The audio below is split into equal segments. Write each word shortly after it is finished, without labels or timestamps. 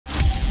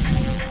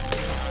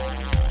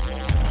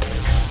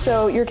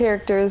So your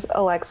characters,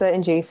 Alexa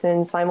and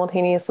Jason,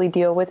 simultaneously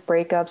deal with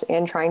breakups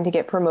and trying to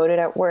get promoted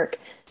at work.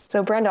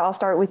 So Brenda, I'll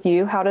start with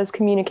you. How does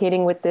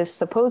communicating with this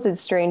supposed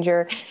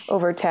stranger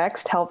over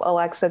text help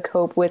Alexa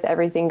cope with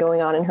everything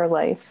going on in her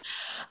life?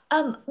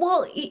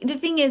 The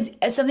thing is,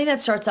 something that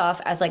starts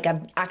off as like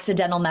an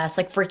accidental mess,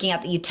 like freaking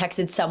out that you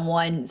texted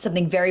someone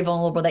something very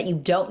vulnerable that you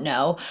don't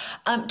know,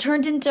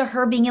 turned into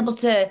her being able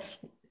to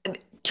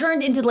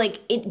turned into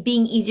like it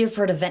being easier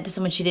for her to vent to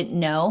someone she didn't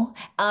know.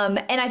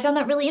 And I found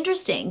that really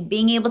interesting,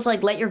 being able to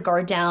like let your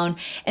guard down.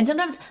 And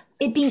sometimes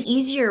it being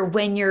easier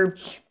when you're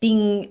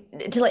being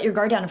to let your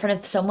guard down in front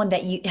of someone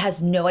that you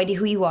has no idea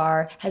who you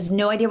are, has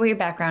no idea where your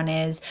background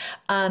is.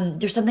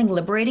 There's something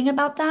liberating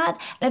about that.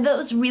 And I thought it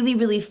was really,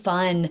 really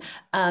fun.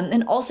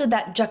 And also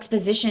that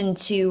juxtaposition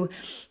to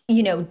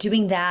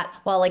doing that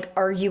while like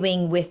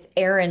arguing with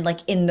Aaron,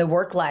 like in the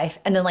work life,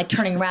 and then like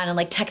turning around and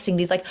like texting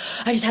these, like,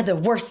 I just had the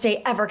worst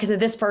day ever because of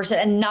this person,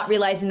 and not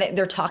realizing that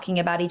they're talking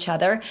about each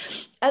other.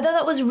 I thought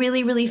that was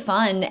really, really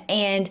fun,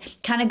 and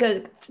kind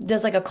of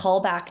does like a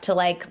callback to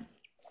like,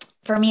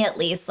 for me at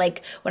least,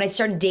 like when I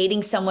started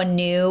dating someone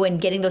new and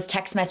getting those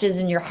text messages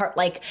in your heart,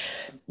 like,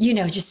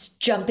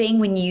 just jumping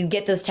when you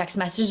get those text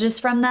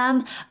messages from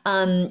them.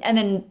 And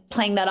then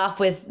playing that off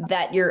with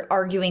that you're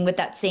arguing with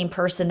that same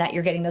person that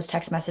you're getting those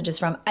text messages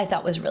from, I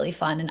thought was really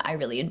fun. And I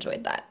really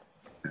enjoyed that.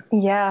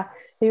 Yeah,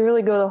 they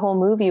really go the whole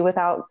movie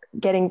without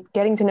getting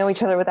to know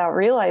each other without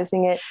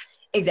realizing it.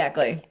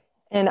 Exactly.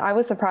 And I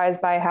was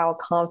surprised by how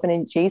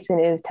confident Jason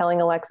is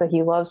telling Alexa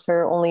he loves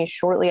her only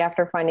shortly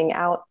after finding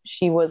out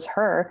she was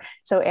her.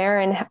 So,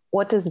 Aaron,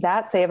 what does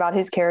that say about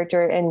his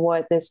character and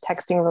what this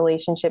texting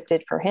relationship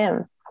did for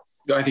him?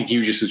 I think he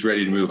just was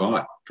ready to move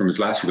on from his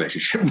last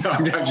relationship. No,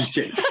 I'm just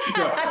kidding.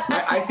 No,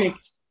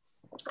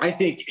 I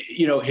think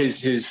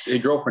his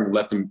girlfriend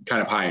left him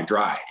kind of high and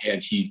dry,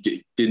 and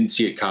he didn't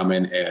see it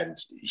coming. And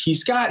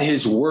he's got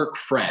his work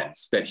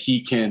friends that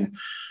he can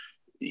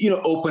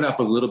open up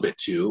a little bit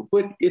to,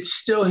 but it's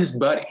still his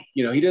buddy.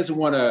 He doesn't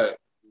want to,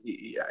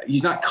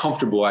 he's not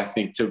comfortable, I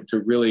think, to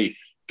really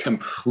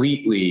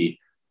completely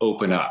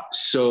open up.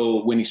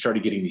 So when he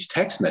started getting these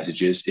text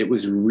messages, it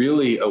was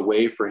really a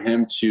way for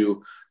him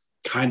to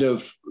kind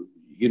of,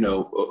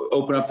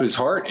 open up his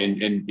heart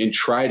and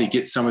try to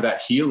get some of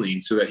that healing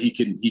so that he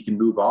can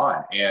move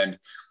on and,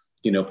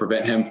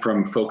 prevent him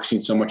from focusing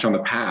so much on the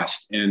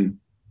past and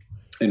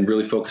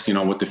really focusing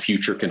on what the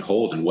future can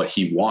hold and what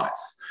he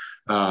wants.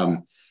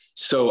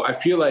 So I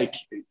feel like,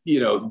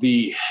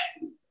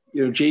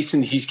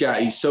 Jason,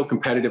 he's so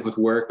competitive with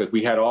work. Like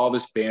we had all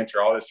this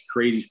banter, all this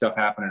crazy stuff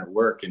happening at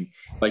work. And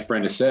like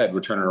Brenda said,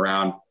 we're turning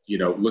around,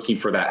 looking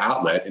for that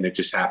outlet. And it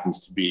just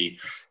happens to be,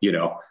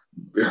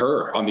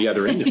 her on the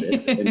other end of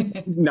it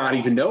and not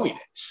even knowing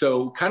it.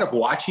 So kind of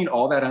watching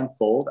all that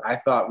unfold, I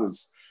thought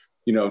was,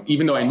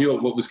 even though I knew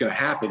what was going to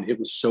happen, it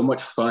was so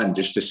much fun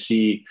just to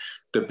see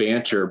the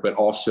banter, but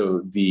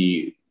also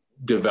the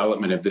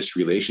development of this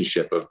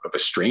relationship of a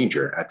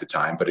stranger at the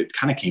time. But it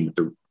kind of came at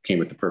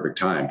the perfect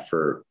time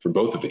for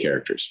both of the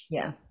characters.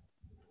 Yeah.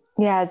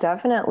 Yeah,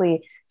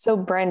 definitely. So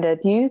Brenda,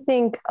 do you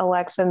think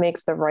Alexa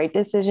makes the right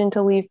decision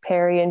to leave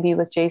Perry and be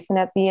with Jason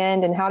at the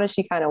end? And how does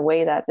she kind of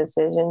weigh that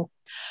decision?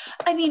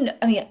 I mean,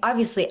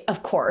 obviously,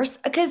 of course,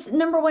 because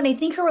number one, I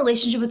think her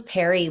relationship with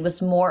Perry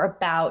was more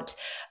about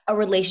a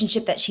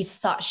relationship that she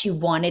thought she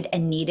wanted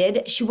and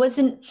needed. She was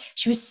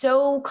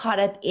so caught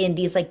up in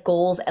these like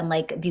goals and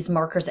like these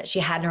markers that she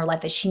had in her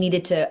life that she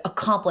needed to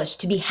accomplish,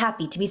 to be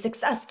happy, to be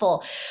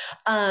successful.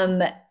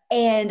 And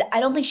I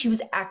don't think she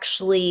was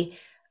actually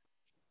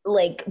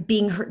like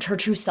being her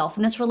true self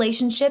in this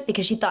relationship,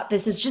 because she thought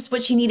this is just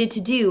what she needed to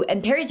do.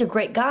 And Perry's a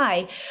great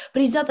guy,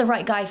 but he's not the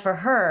right guy for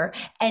her.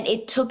 And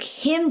it took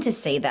him to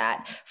say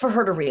that for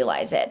her to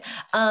realize it.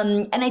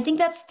 And I think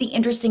that's the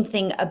interesting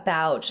thing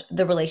about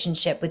the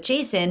relationship with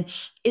Jason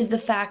is the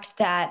fact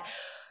that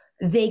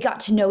they got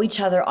to know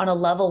each other on a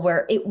level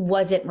where it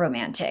wasn't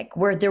romantic,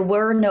 where there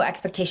were no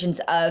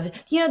expectations of,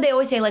 they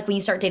always say like when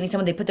you start dating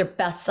someone, they put their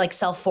best like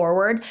self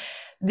forward.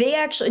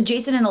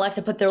 Jason and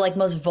Alexa put their like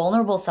most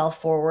vulnerable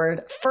self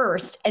forward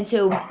first. And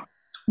so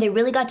they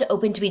really got to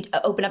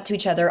open up to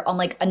each other on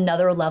like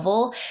another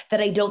level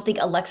that I don't think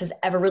Alexa's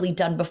ever really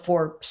done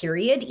before,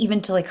 period,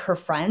 even to like her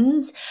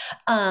friends.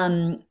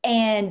 And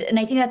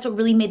I think that's what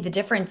really made the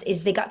difference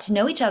is they got to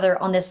know each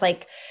other on this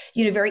like,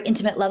 very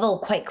intimate level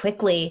quite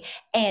quickly.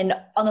 And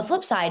on the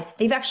flip side,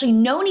 they've actually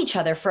known each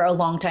other for a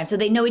long time. So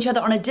they know each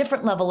other on a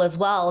different level as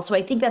well. So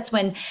I think that's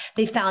when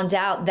they found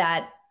out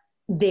that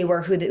they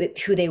were who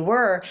they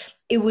were.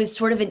 It was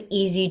sort of an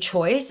easy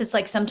choice. It's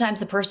like sometimes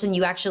the person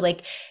you actually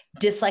like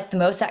dislike the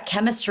most, that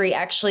chemistry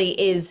actually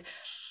is,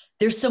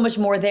 there's so much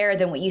more there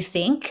than what you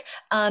think.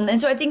 And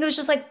so I think it was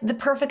just like the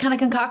perfect kind of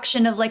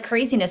concoction of like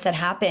craziness that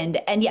happened.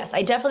 And yes,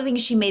 I definitely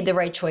think she made the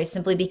right choice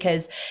simply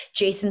because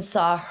Jason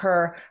saw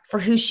her for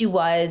who she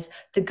was,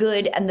 the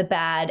good and the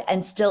bad,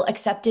 and still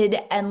accepted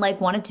and like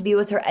wanted to be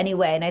with her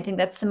anyway. And I think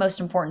that's the most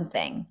important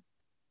thing.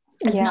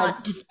 It's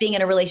not just being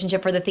in a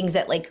relationship for the things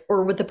that like,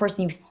 or with the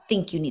person you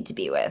think you need to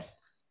be with.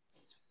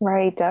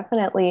 Right,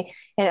 definitely.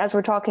 And as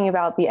we're talking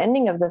about the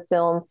ending of the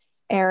film,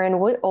 Aaron,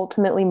 what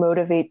ultimately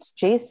motivates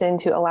Jason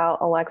to allow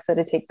Alexa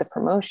to take the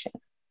promotion?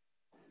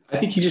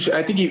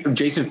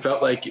 Jason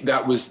felt like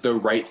that was the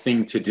right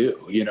thing to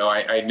do.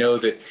 I know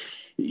that,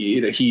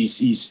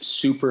 he's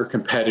super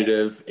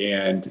competitive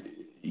and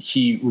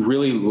he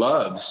really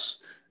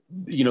loves,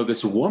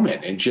 this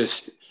woman, and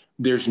just,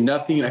 there's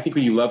nothing, I think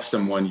when you love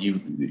someone,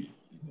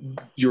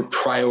 your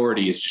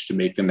priority is just to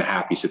make them the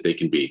happiest that they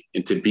can be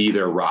and to be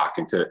their rock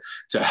and to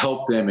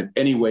help them in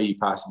any way you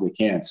possibly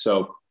can.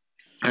 So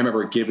I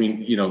remember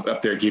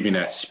up there giving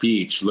that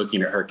speech,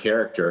 looking at her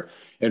character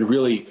and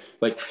really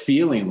like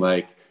feeling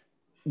like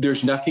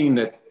there's nothing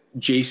that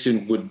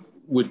Jason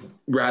would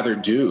rather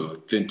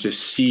do than to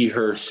see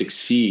her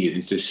succeed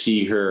and to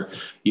see her,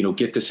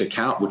 get this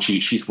account, which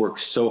she's worked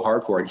so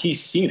hard for. And he's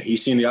seen it.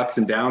 He's seen the ups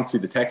and downs through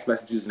the text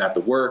messages and at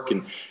the work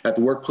and at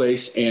the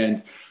workplace.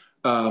 And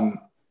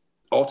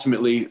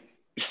ultimately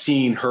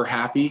seeing her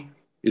happy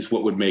is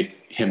what would make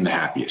him the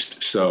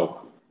happiest.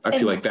 So I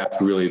feel like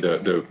that's really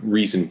the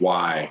reason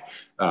why,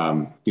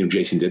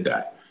 Jason did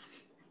that.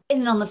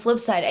 And then on the flip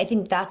side, I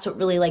think that's what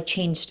really like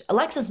changed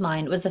Alexa's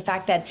mind, was the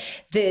fact that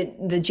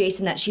the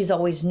Jason that she's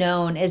always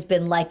known has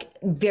been like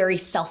very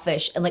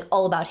selfish and like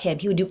all about him.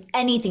 He would do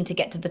anything to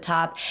get to the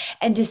top,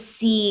 and to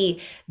see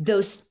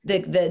this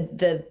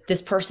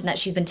person that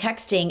she's been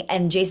texting,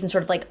 and Jason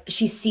sort of like,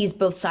 she sees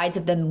both sides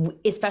of them,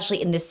 especially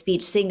in this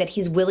speech, saying that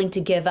he's willing to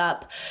give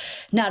up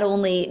not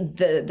only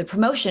the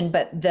promotion,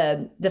 but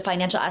the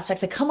financial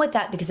aspects that come with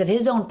that because of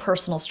his own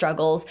personal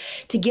struggles,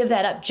 to give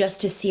that up just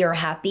to see her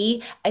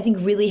happy. I think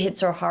really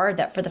hits her hard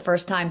that for the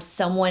first time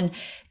someone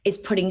is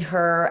putting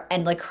her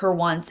and like her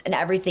wants and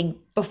everything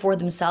before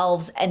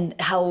themselves, and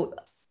how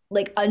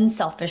like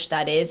unselfish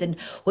that is and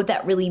what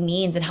that really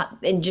means,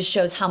 and just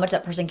shows how much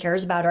that person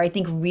cares about her. I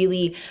think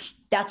really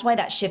that's why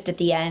that shift at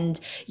the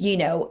end,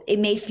 it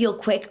may feel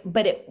quick,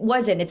 but it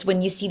wasn't. It's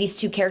when you see these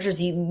two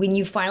characters, when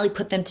you finally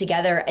put them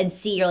together and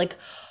see, you're like,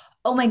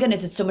 oh my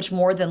goodness, it's so much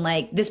more than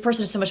like, this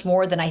person is so much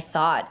more than I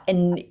thought.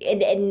 And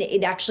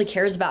it actually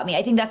cares about me.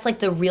 I think that's like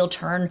the real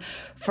turn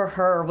for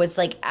her, was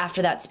like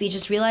after that speech,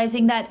 just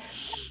realizing that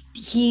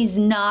he's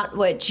not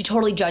what she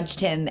totally judged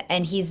him,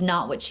 and he's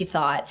not what she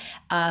thought.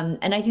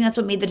 And I think that's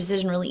what made the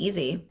decision really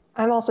easy.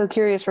 I'm also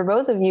curious for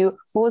both of you,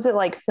 what was it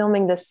like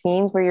filming the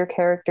scenes where your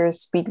characters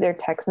speak their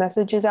text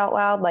messages out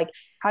loud? Like,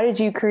 how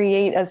did you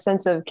create a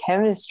sense of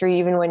chemistry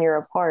even when you're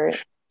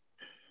apart?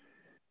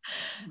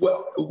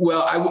 Well,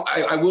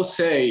 I will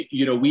say,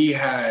 we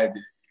had,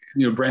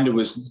 Brenda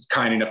was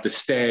kind enough to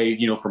stay,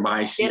 for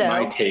my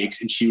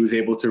takes, and she was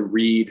able to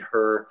read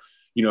her,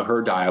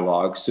 her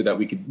dialogue, so that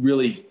we could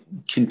really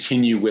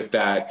continue with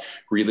that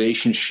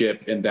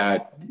relationship and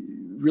that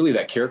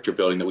character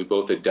building that we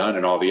both had done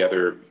and all the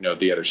other,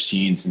 the other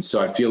scenes. And so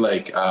I feel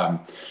like,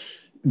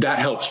 that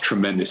helps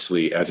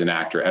tremendously as an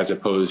actor, as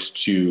opposed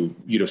to,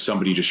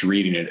 somebody just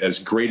reading it. As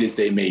great as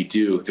they may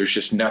do, there's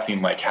just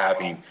nothing like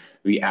having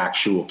the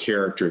actual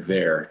character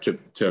there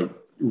to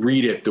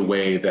read it the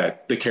way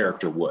that the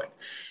character would.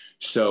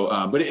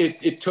 So, but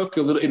it took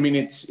a little, I mean,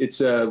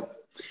 it's a,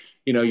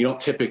 you don't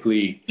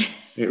typically,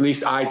 at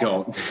least I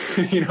don't,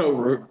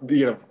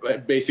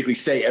 basically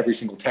say every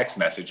single text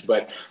message,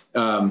 but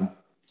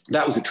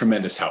that was a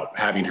tremendous help,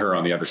 having her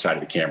on the other side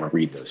of the camera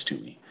read those to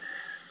me.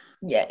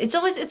 Yeah, it's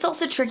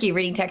also tricky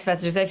reading text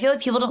messages. I feel like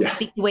people don't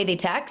speak the way they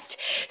text.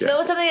 So that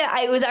was something that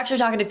I was actually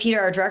talking to Peter,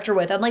 our director,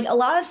 with. I'm like, a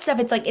lot of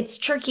stuff, it's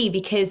tricky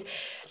because,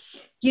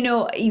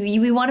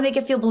 we want to make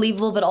it feel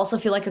believable, but also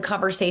feel like a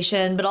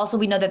conversation. But also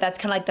we know that that's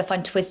kind of like the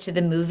fun twist to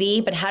the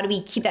movie. But how do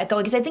we keep that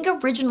going? Because I think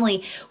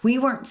originally we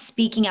weren't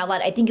speaking out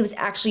loud. I think it was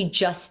actually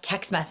just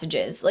text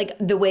messages, like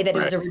the way that it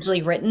was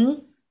originally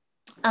written.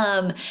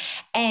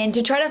 And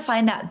to try to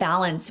find that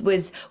balance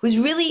was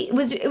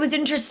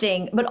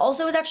interesting, but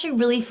also was actually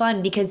really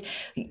fun because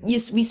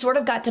we sort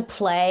of got to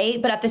play,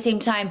 but at the same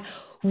time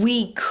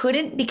we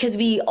couldn't, because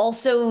we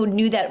also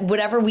knew that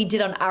whatever we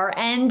did on our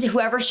end,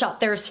 whoever shot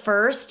theirs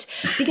first,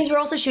 because we're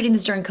also shooting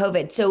this during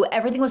COVID. So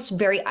everything was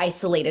very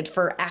isolated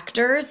for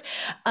actors,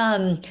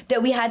 that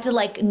we had to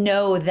like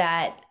know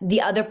that the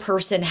other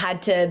person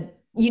had to,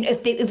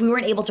 if we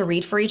weren't able to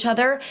read for each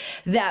other,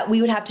 that we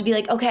would have to be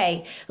like,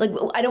 okay, like,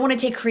 I don't want to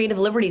take creative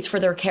liberties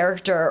for their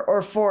character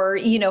or for,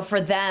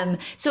 for them.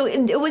 So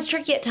it was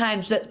tricky at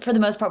times, but for the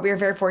most part, we were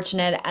very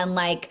fortunate, and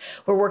like,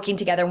 we're working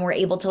together and we're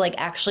able to like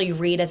actually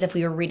read as if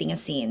we were reading a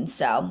scene.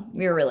 So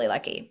we were really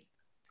lucky.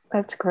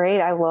 That's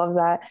great. I love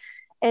that.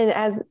 And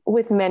as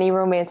with many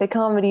romantic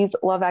comedies,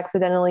 Love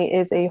Accidentally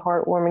is a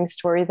heartwarming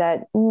story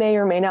that may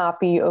or may not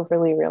be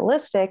overly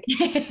realistic.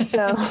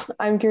 So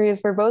I'm curious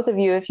for both of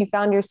you, if you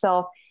found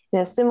yourself in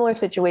a similar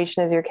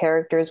situation as your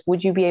characters,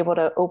 would you be able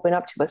to open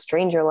up to a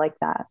stranger like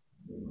that?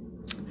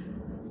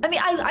 I mean,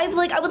 I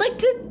would like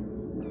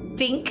to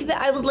think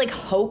that I would like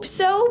hope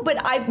so, but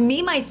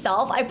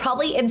myself, I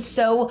probably am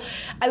so,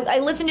 I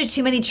listen to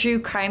too many true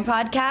crime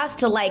podcasts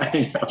to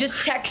like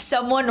just text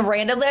someone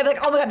randomly. I'm like,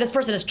 oh my God, this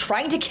person is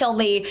trying to kill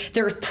me.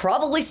 They're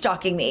probably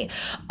stalking me.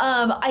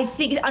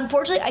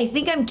 Unfortunately, I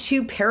think I'm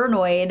too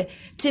paranoid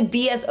to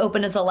be as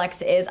open as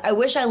Alexa is. I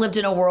wish I lived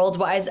in a world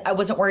where I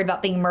wasn't worried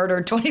about being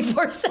murdered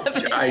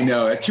 24/7. I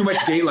know. Too much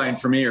Dateline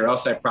for me, or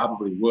else I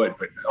probably would.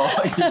 But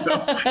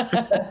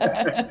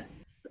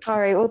All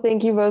right. Well,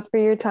 thank you both for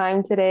your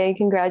time today.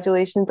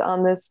 Congratulations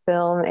on this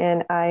film,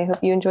 and I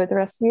hope you enjoy the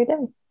rest of your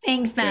day.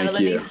 Thanks,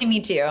 Madeline. Nice to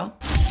meet you.